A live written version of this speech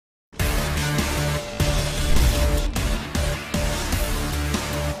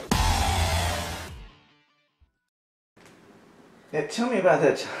Now, tell me about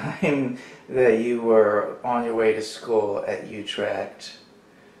that time that you were on your way to school at Utrecht.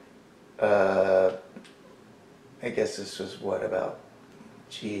 Uh, I guess this was what, about,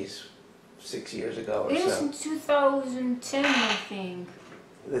 geez, 6 years ago or It was so. in 2010, I think.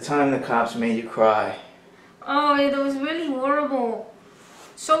 The time the cops made you cry. Oh, it was really horrible.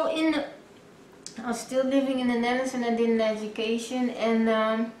 So I was still living in the Netherlands and I did an education, and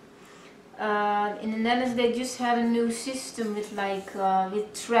in the Netherlands they just had a new system with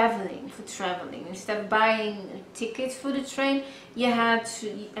with traveling. Instead of buying tickets for the train,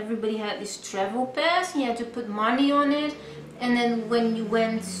 everybody had this travel pass. You had to put money on it, and then when you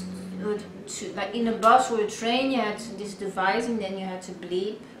went to, like, in a bus or a train, you had this device, and then you had to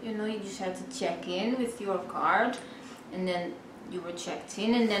bleep. You know, you just had to check in with your card, and then you were checked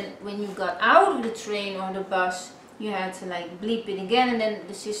in, and then when you got out of the train or the bus, you had to like bleep it again, and then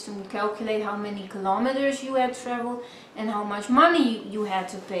the system would calculate how many kilometers you had traveled and how much money you had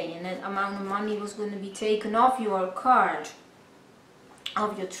to pay, and that amount of money was going to be taken off your card,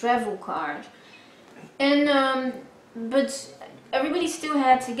 off your travel card. And but everybody still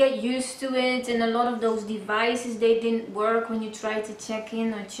had to get used to it, and a lot of those devices, they didn't work when you tried to check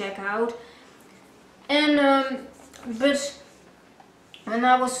in or check out. And but when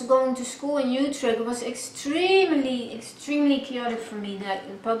I was going to school in Utrecht, it was extremely chaotic for me, that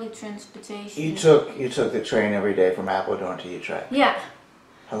in public transportation. You took the train every day from Apeldoorn to Utrecht. Yeah.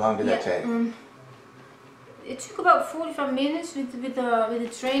 How long did that take? It took about 45 minutes with the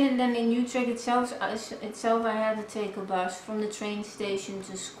train, and then in Utrecht itself I had to take a bus from the train station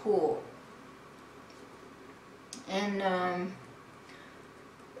to school. And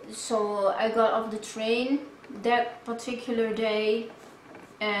so I got off the train that particular day,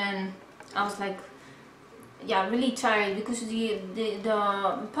 and I was like, yeah, really tired, because the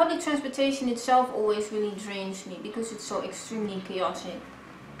public transportation itself always really drains me because it's so extremely chaotic.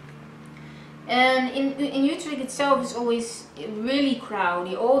 And in Utrecht itself is always really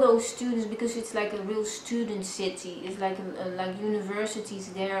crowded. All those students, because it's like a real student city. It's like like universities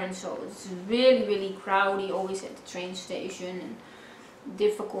there, and so it's really crowded. Always at the train station, and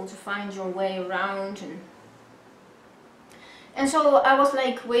difficult to find your way around. And so I was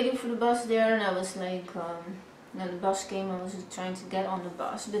like waiting for the bus there, and I was like, when the bus came, I was trying to get on the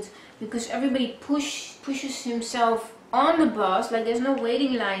bus, but because everybody pushes himself on the bus, like there's no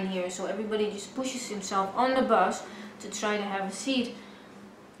waiting line here, so everybody just pushes himself on the bus to try to have a seat.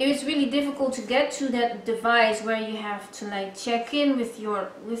 It was really difficult to get to that device where you have to like check in with your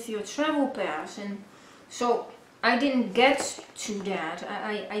travel pass, and so I didn't get to that.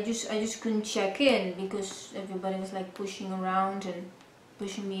 I just couldn't check in because everybody was like pushing me around,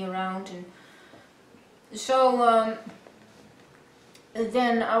 and so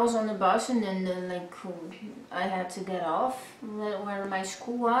then I was on the bus, and then like I had to get off where my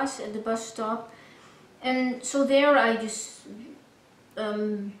school was at the bus stop, and so there I just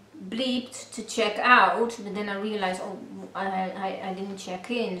bleeped to check out, but then I realized, oh, I didn't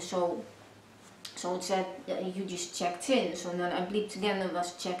check in, so it said you just checked in, so then I bleeped again and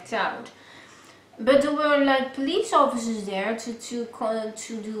was checked out. But there were like police officers there to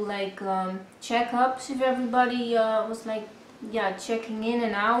do like checkups if everybody was like, yeah, checking in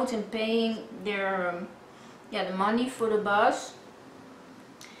and out and paying their the money for the bus.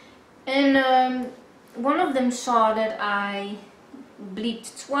 And one of them saw that I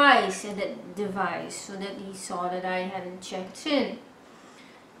bleeped twice at that device, so that he saw that I hadn't checked in.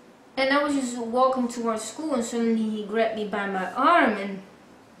 And I was just walking towards school, and suddenly he grabbed me by my arm,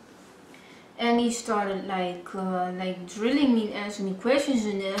 and he started like drilling me and asking me questions.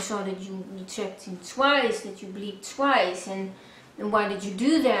 And then I saw that you checked in twice, that you bleeped twice, and why did you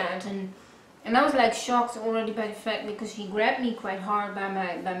do that? And I was like shocked already by the fact, because he grabbed me quite hard by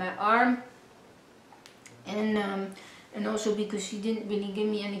my arm, and also because he didn't really give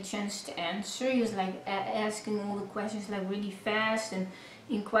me any chance to answer. He was like asking all the questions like really fast and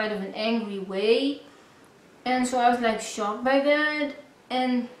in quite of an angry way, and so I was like shocked by that,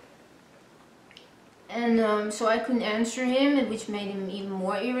 and so I couldn't answer him, which made him even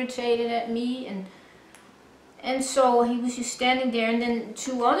more irritated at me, and so he was just standing there, and then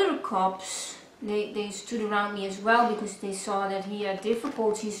two other cops, they stood around me as well, because they saw that he had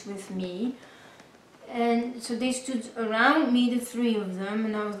difficulties with me. And so they stood around me, the three of them,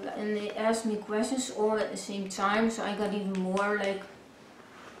 and they asked me questions all at the same time, so I got even more like,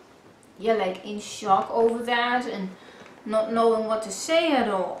 yeah, like in shock over that and not knowing what to say at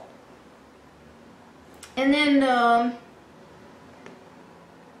all. And then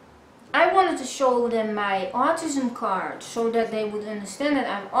I wanted to show them my autism card so that they would understand that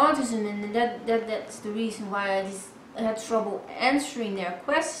I have autism, and that's the reason why I just had trouble answering their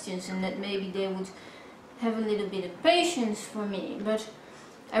questions, and that maybe they would have a little bit of patience for me. But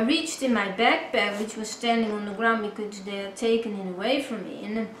I reached in my backpack, which was standing on the ground because they had taken it away from me,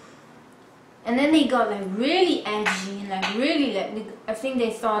 and then they got like really edgy and like really like, I think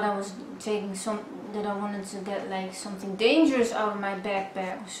they thought I was taking that I wanted to get like something dangerous out of my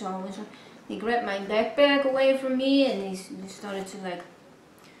backpack or so. So they grabbed my backpack away from me, and they started to like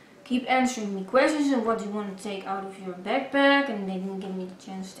keep answering me questions and what do you want to take out of your backpack, and they didn't give me the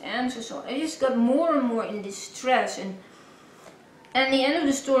chance to answer. So I just got more and more in distress, and the end of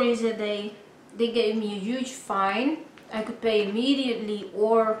the story is that they gave me a huge fine. I could pay immediately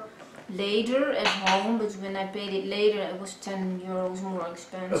or later at home, but when I paid it later it was €10 more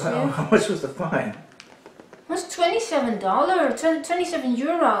expensive. How much was the fine? It was $27,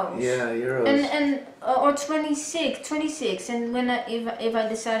 €27. Yeah, euros. And or 26. And when if I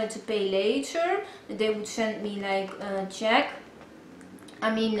decided to pay later, they would send me like a check.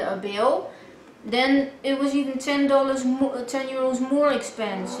 A bill. Then it was even €10 more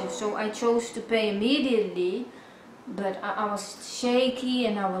expensive. So I chose to pay immediately. But I was shaky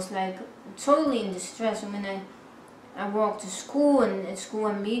and I was like totally in distress. And when I walked to school, and at school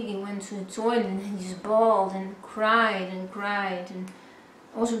I immediately went to the toilet and just bawled and cried, and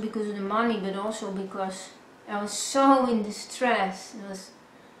also because of the money, but also because I was so in distress. I was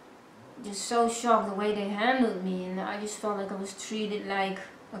just so shocked the way they handled me, and I just felt like I was treated like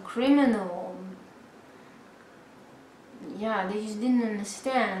a criminal. Yeah, they just didn't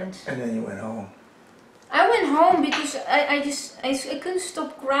understand. And then you went home. I went home because I couldn't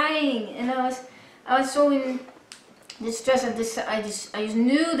stop crying, and I was so in distress. I just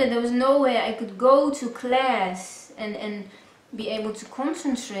knew that there was no way I could go to class and be able to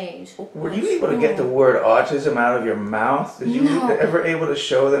concentrate. Were you able to get the word autism out of your mouth? Did you ever able to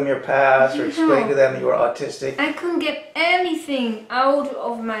show them your past or explain to them that you were autistic? I couldn't get anything out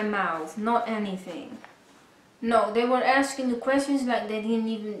of my mouth, not anything. No, they were asking the questions like they didn't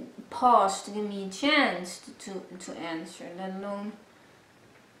even pause to give me a chance to answer, let alone,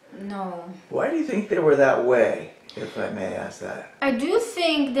 no. Why do you think they were that way, if I may ask that? I do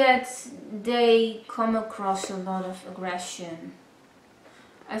think that they come across a lot of aggression.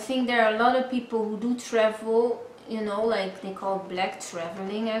 I think there are a lot of people who do travel, like they call it black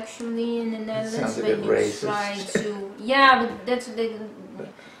traveling actually in the Netherlands. Sounds a bit racist. Try to, yeah, but that's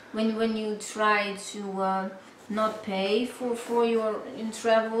when you try to not pay for your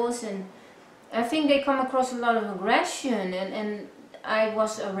travels, and I think they come across a lot of aggression, and I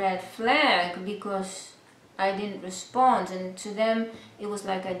was a red flag because I didn't respond, and to them it was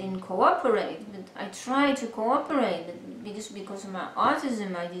like I didn't cooperate, but I tried to cooperate, but just because of my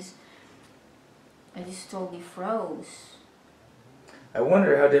autism I just totally froze. I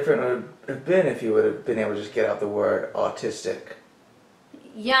wonder how different it would have been if you would have been able to just get out the word autistic.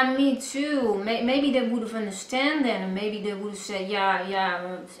 Yeah, me too. Maybe they would have understand then, and maybe they would have said,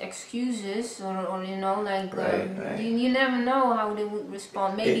 yeah, excuses, or like, right. You never know how they would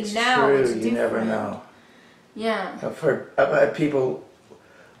respond. Maybe it's now true. it's different. You never know. Yeah. I've had people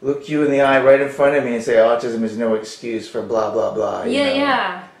look you in the eye right in front of me and say autism is no excuse for blah, blah, blah.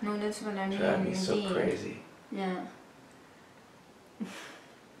 Yeah. No, that's what I mean. That'd be so crazy. Yeah.